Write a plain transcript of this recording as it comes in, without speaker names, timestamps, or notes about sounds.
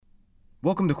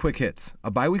Welcome to Quick Hits,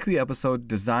 a bi-weekly episode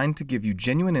designed to give you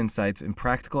genuine insights and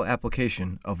practical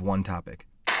application of one topic.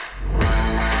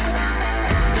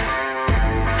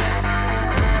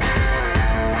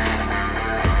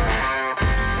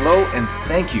 Hello and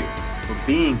thank you for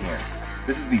being here.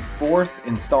 This is the fourth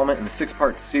installment in the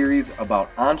six-part series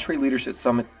about EntreLeadership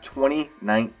Summit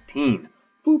 2019.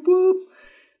 Boop, boop.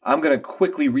 I'm going to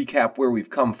quickly recap where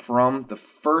we've come from. The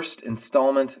first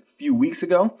installment a few weeks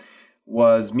ago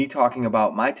was me talking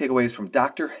about my takeaways from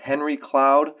Dr. Henry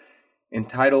Cloud.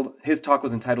 His talk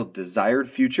was entitled Desired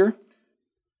Future,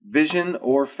 Vision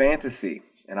or Fantasy.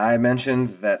 And I mentioned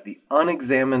that the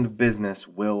unexamined business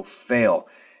will fail.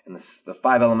 And the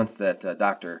five elements that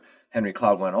Dr. Henry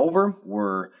Cloud went over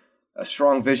were a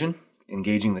strong vision,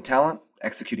 engaging the talent,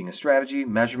 executing a strategy,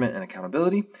 measurement and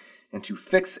accountability, and to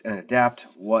fix and adapt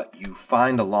what you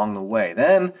find along the way.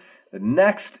 Then the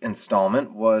next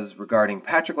installment was regarding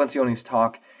Patrick Lencioni's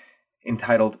talk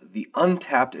entitled The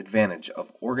Untapped Advantage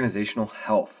of Organizational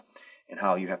Health, and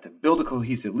how you have to build a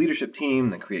cohesive leadership team,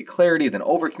 then create clarity, then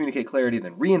over-communicate clarity,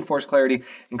 then reinforce clarity,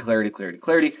 and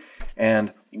clarity.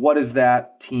 And what is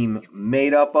that team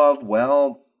made up of?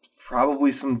 Well,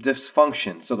 probably some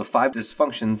dysfunction. So the five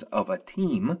dysfunctions of a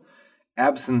team: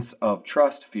 absence of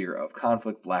trust, fear of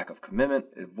conflict, lack of commitment,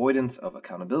 avoidance of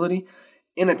accountability,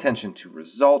 inattention to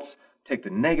results. Take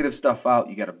the negative stuff out.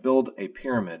 You got to build a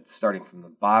pyramid starting from the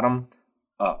bottom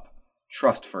up.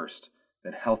 Trust first,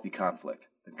 then healthy conflict,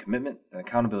 then commitment, then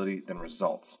accountability, then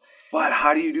results. But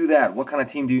how do you do that? What kind of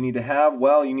team do you need to have?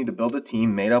 Well, you need to build a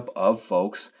team made up of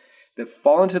folks that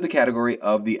fall into the category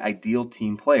of the ideal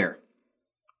team player.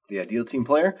 The ideal team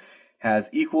player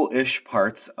has equal-ish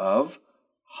parts of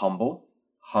humble,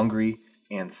 hungry,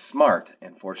 and smart.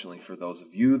 And fortunately for those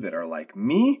of you that are like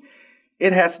me,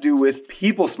 it has to do with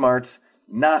people smarts,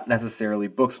 not necessarily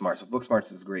book smarts. But book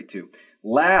smarts is great too.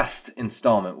 Last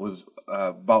installment was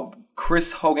about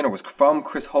Chris Hogan, or was from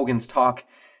Chris Hogan's talk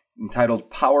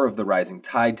entitled Power of the Rising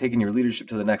Tide, taking your leadership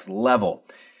to the next level.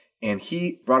 And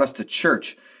he brought us to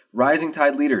church. Rising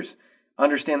tide leaders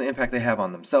understand the impact they have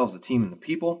on themselves, the team, and the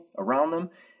people around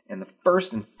them. And the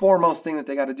first and foremost thing that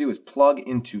they got to do is plug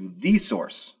into the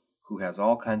source who has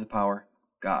all kinds of power,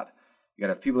 God. You got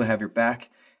to have people that have your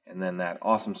back. And then that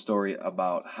awesome story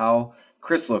about how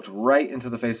Chris looked right into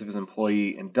the face of his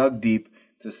employee and dug deep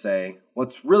to say,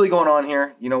 what's really going on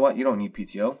here? You know what? You don't need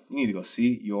PTO. You need to go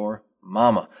see your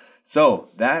mama. So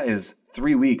that is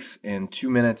 3 weeks in 2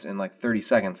 minutes and like 30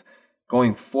 seconds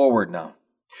going forward now.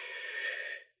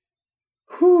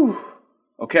 Whew.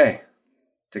 Okay,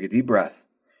 take a deep breath,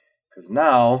 because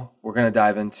now we're going to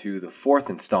dive into the fourth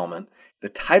installment. The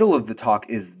title of the talk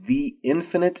is The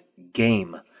Infinite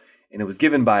Game, and it was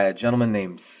given by a gentleman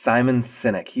named Simon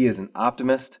Sinek. He is an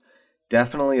optimist,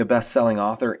 definitely a best-selling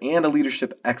author, and a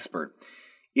leadership expert.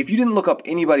 If you didn't look up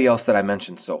anybody else that I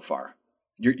mentioned so far,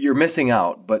 you're missing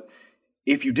out. But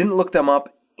if you didn't look them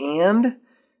up and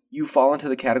you fall into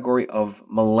the category of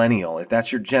millennial, if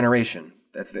that's your generation,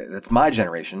 that's my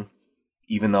generation,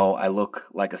 even though I look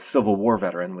like a Civil War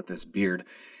veteran with this beard,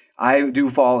 I do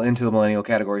fall into the millennial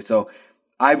category. So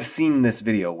I've seen this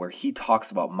video where he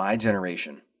talks about my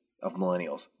generation of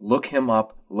millennials. Look him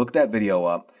up. Look that video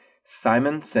up.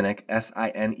 Simon Sinek,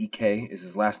 S-I-N-E-K is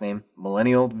his last name.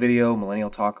 Millennial video,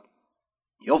 millennial talk.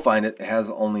 You'll find it. It has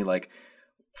only like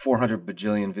 400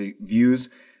 bajillion views.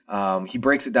 He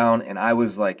breaks it down, and I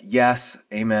was like, yes,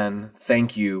 amen,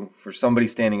 thank you for somebody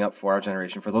standing up for our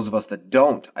generation, for those of us that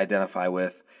don't identify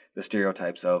with the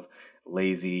stereotypes of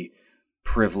lazy,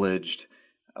 privileged,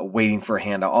 waiting for a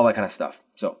handout, all that kind of stuff.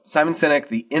 So Simon Sinek,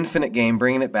 The Infinite Game,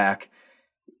 bringing it back.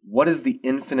 What is the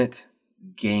infinite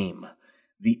game?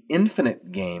 The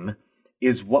infinite game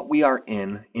is what we are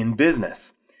in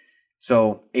business.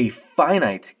 So a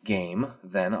finite game,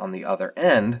 then, on the other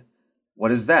end,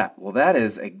 what is that? Well, that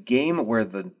is a game where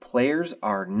the players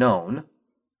are known.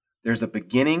 There's a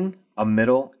beginning, a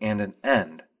middle, and an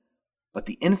end. But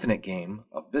the infinite game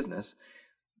of business,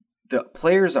 the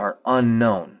players are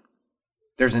unknown.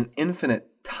 There's an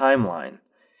infinite timeline.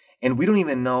 And we don't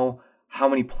even know how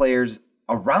many players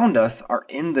around us are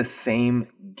in the same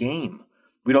game.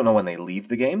 We don't know when they leave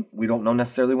the game. We don't know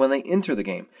necessarily when they enter the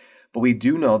game. But we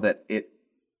do know that it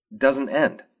doesn't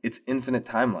end. It's infinite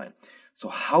timeline. So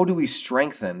how do we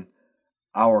strengthen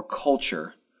our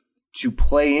culture to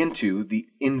play into the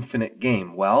infinite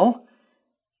game? Well,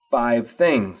 5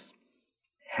 things.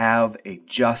 Have a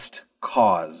just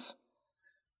cause.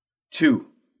 2,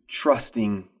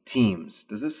 trusting teams.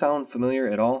 Does this sound familiar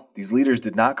at all? These leaders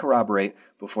did not corroborate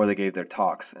before they gave their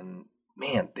talks. And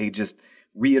man, they just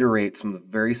reiterate some of the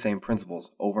very same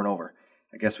principles over and over.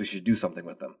 I guess we should do something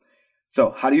with them.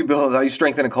 So how do you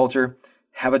strengthen a culture?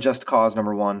 Have a just cause,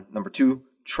 number one. Number two,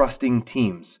 trusting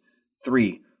teams.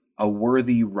 3, a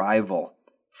worthy rival.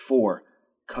 4,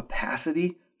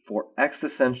 capacity for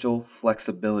existential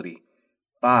flexibility.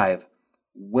 5,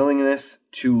 willingness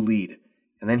to lead.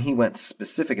 And then he went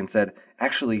specific and said,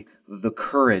 actually, the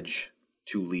courage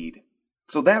to lead.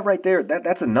 So that right there,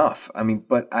 that's enough. I mean,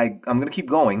 but I'm going to keep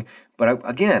going. But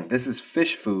again, this is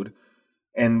fish food.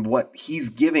 And what he's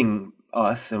giving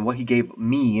us and what he gave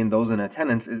me and those in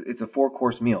attendance is it's a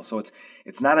 4-course meal. So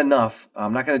it's not enough.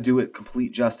 I'm not going to do it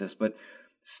complete justice, but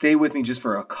stay with me just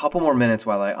for a couple more minutes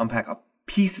while I unpack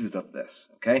pieces of this,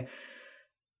 okay?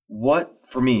 What,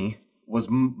 for me, was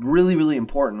really, really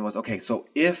important was, okay, so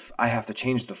if I have to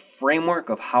change the framework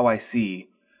of how I see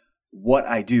what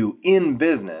I do in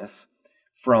business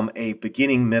from a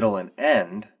beginning, middle, and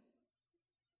end,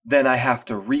 then I have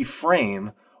to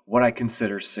reframe what I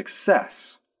consider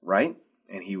success, right?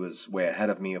 And he was way ahead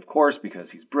of me, of course,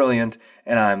 because he's brilliant,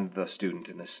 and I'm the student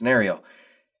in this scenario.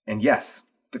 And yes,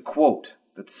 the quote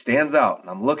that stands out, and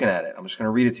I'm looking at it, I'm just going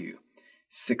to read it to you.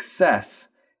 Success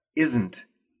isn't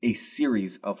a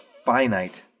series of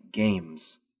finite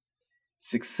games.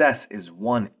 Success is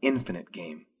one infinite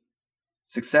game.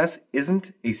 Success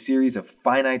isn't a series of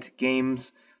finite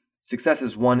games. Success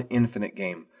is one infinite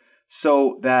game.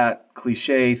 So that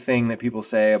cliche thing that people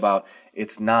say about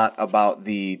it's not about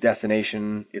the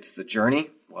destination, it's the journey,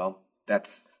 well,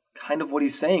 that's kind of what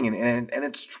he's saying, and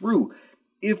it's true.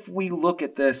 If we look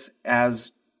at this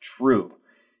as true,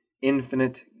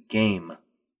 infinite game,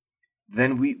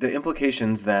 then the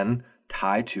implications then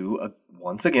tie to,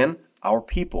 once again, our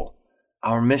people,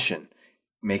 our mission,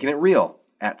 making it real.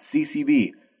 At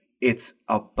CCB, it's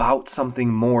about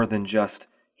something more than just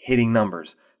hitting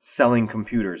numbers, selling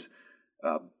computers,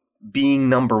 being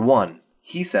number one.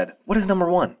 He said, what is number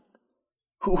one?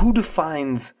 Who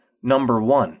defines number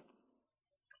one?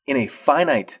 In a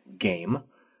finite game,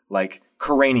 like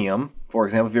Cranium, for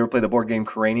example, if you ever play the board game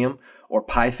Cranium, or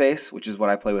Pie Face, which is what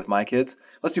I play with my kids.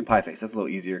 Let's do Pie Face. That's a little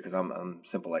easier because I'm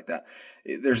simple like that.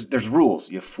 There's rules.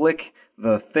 You flick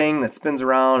the thing that spins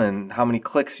around, and how many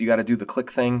clicks you got to do the click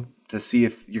thing to see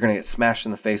if you're going to get smashed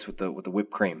in the face with the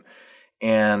whipped cream.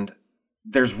 And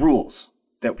there's rules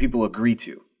that people agree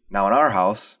to. Now in our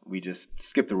house, we just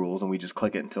skip the rules and we just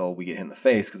click it until we get hit in the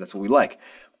face because that's what we like.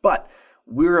 But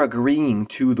we're agreeing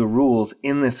to the rules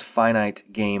in this finite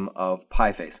game of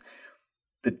Pie Face.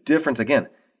 The difference, again,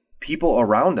 people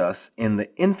around us in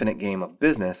the infinite game of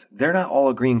business, they're not all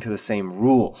agreeing to the same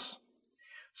rules.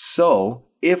 So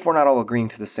if we're not all agreeing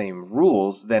to the same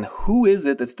rules, then who is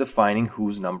it that's defining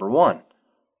who's number one?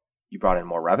 You brought in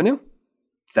more revenue?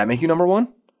 Does that make you number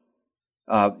one?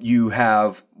 You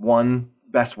have one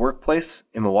best workplace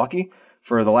in Milwaukee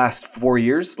for the last 4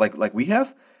 years, like we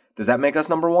have. Does that make us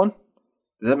number one?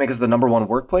 Does that make us the number one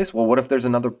workplace? Well, what if there's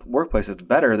another workplace that's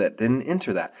better that didn't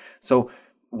enter that? So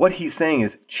what he's saying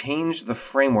is change the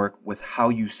framework with how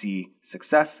you see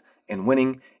success and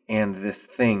winning and this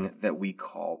thing that we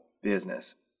call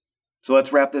business. So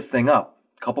let's wrap this thing up.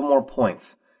 A couple more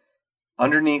points.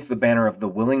 Underneath the banner of the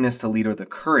willingness to lead or the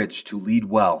courage to lead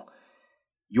well,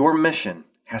 your mission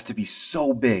has to be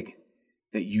so big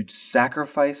that you'd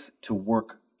sacrifice to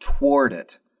work toward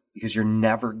it because you're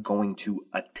never going to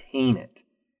attain it.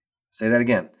 Say that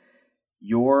again.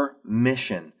 Your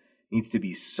mission needs to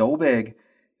be so big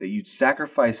that you'd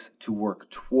sacrifice to work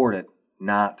toward it,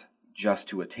 not just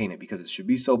to attain it, because it should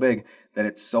be so big that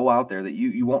it's so out there that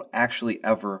you won't actually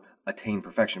ever attain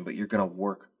perfection, but you're going to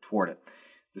work toward it.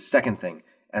 The second thing,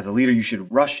 as a leader, you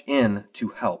should rush in to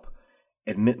help,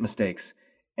 admit mistakes,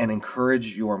 and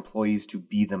encourage your employees to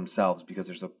be themselves because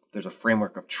there's a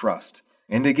framework of trust.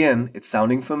 And again, it's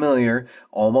sounding familiar,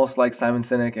 almost like Simon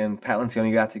Sinek and Pat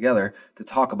Lencioni got together to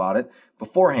talk about it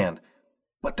beforehand.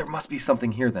 But there must be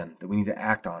something here then that we need to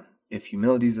act on. If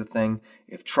humility is a thing,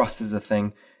 if trust is a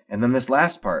thing. And then this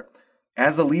last part,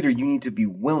 as a leader, you need to be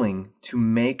willing to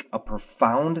make a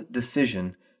profound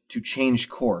decision to change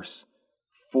course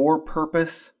for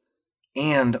purpose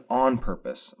and on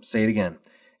purpose. Say it again.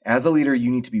 As a leader,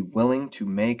 you need to be willing to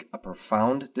make a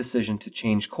profound decision to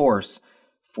change course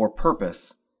for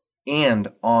purpose and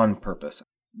on purpose.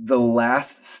 The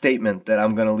last statement that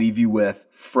I'm going to leave you with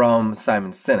from Simon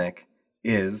Sinek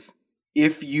is,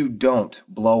 if you don't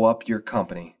blow up your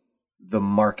company, the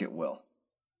market will.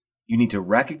 You need to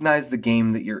recognize the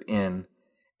game that you're in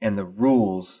and the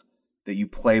rules that you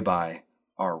play by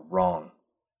are wrong.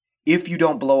 If you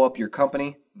don't blow up your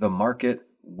company, the market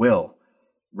will.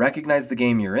 Recognize the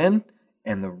game you're in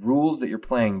and the rules that you're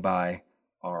playing by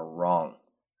are wrong.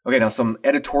 Okay, now some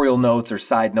editorial notes or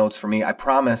side notes for me. I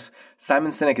promise Simon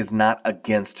Sinek is not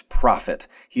against profit.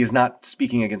 He is not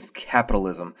speaking against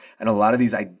capitalism. And a lot of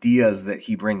these ideas that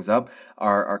he brings up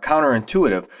are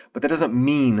counterintuitive, but that doesn't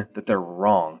mean that they're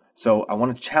wrong. So I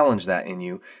want to challenge that in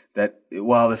you that,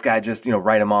 well, this guy just,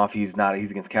 write him off. He's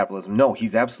against capitalism. No,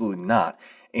 he's absolutely not.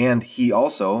 And he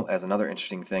also, as another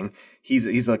interesting thing,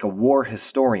 he's like a war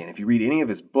historian. If you read any of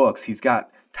his books, he's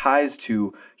got ties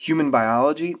to human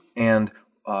biology and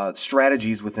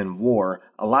strategies within war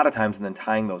a lot of times, and then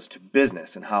tying those to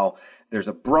business and how there's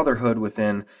a brotherhood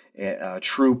within a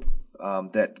troop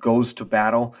that goes to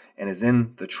battle and is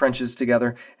in the trenches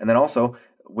together. And then also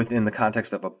within the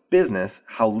context of a business,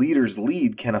 how leaders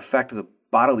lead can affect the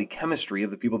bodily chemistry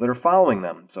of the people that are following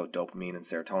them. So dopamine and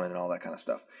serotonin and all that kind of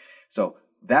stuff. So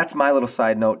that's my little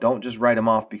side note. Don't just write them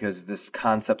off because this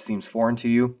concept seems foreign to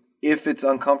you. If it's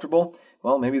uncomfortable,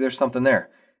 well, maybe there's something there.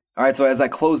 All right, so as I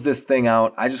close this thing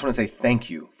out, I just want to say thank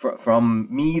you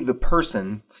from me, the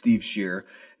person, Steve Shear,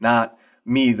 not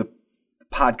me, the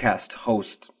podcast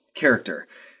host character.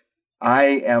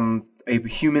 I am a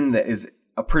human that is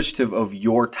appreciative of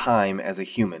your time as a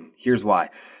human. Here's why.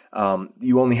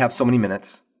 You only have so many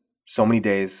minutes, so many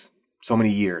days, so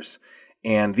many years,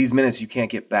 and these minutes you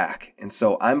can't get back. And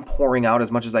so I'm pouring out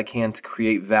as much as I can to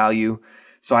create value.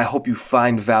 So I hope you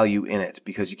find value in it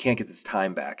because you can't get this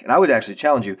time back. And I would actually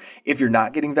challenge you, if you're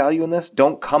not getting value in this,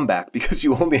 don't come back because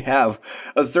you only have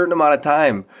a certain amount of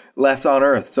time left on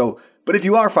earth. So, but if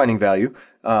you are finding value,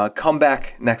 come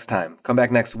back next time. Come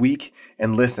back next week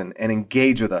and listen and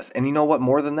engage with us. And you know what?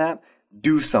 More than that,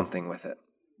 do something with it.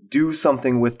 Do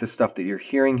something with the stuff that you're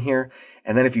hearing here.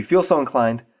 And then if you feel so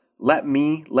inclined, let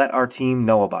our team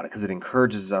know about it because it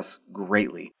encourages us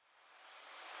greatly.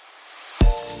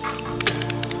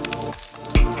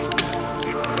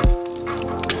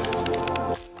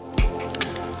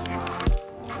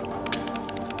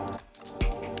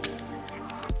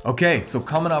 Okay, so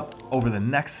coming up over the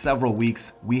next several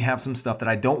weeks, we have some stuff that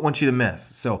I don't want you to miss.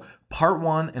 So part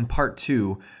 1 and part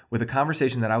 2 with a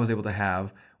conversation that I was able to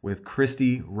have with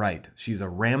Christy Wright. She's a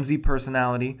Ramsey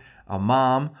personality, a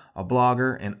mom, a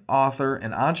blogger, an author,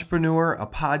 an entrepreneur, a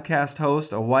podcast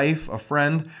host, a wife, a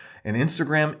friend, an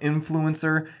Instagram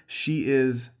influencer. She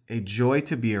is a joy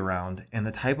to be around and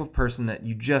the type of person that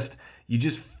you just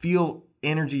feel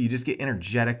energy, you just get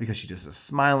energetic because she's just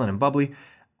smiling and bubbly.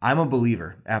 I'm a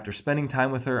believer. After spending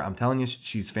time with her, I'm telling you,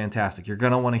 she's fantastic. You're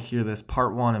going to want to hear this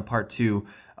part 1 and part 2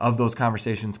 of those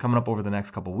conversations coming up over the next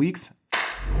couple weeks.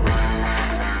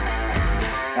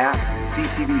 At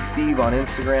CCB Steve on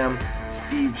Instagram,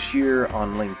 Steve Shear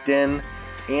on LinkedIn.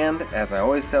 And as I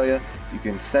always tell you, you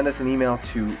can send us an email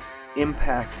to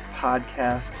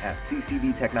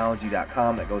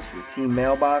impactpodcast@ccbtechnology.com. That goes to a team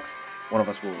mailbox. One of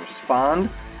us will respond.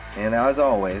 And as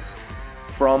always,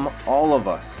 from all of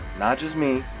us, not just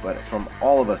me, but from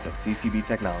all of us at CCB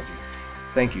Technology,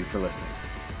 thank you for listening.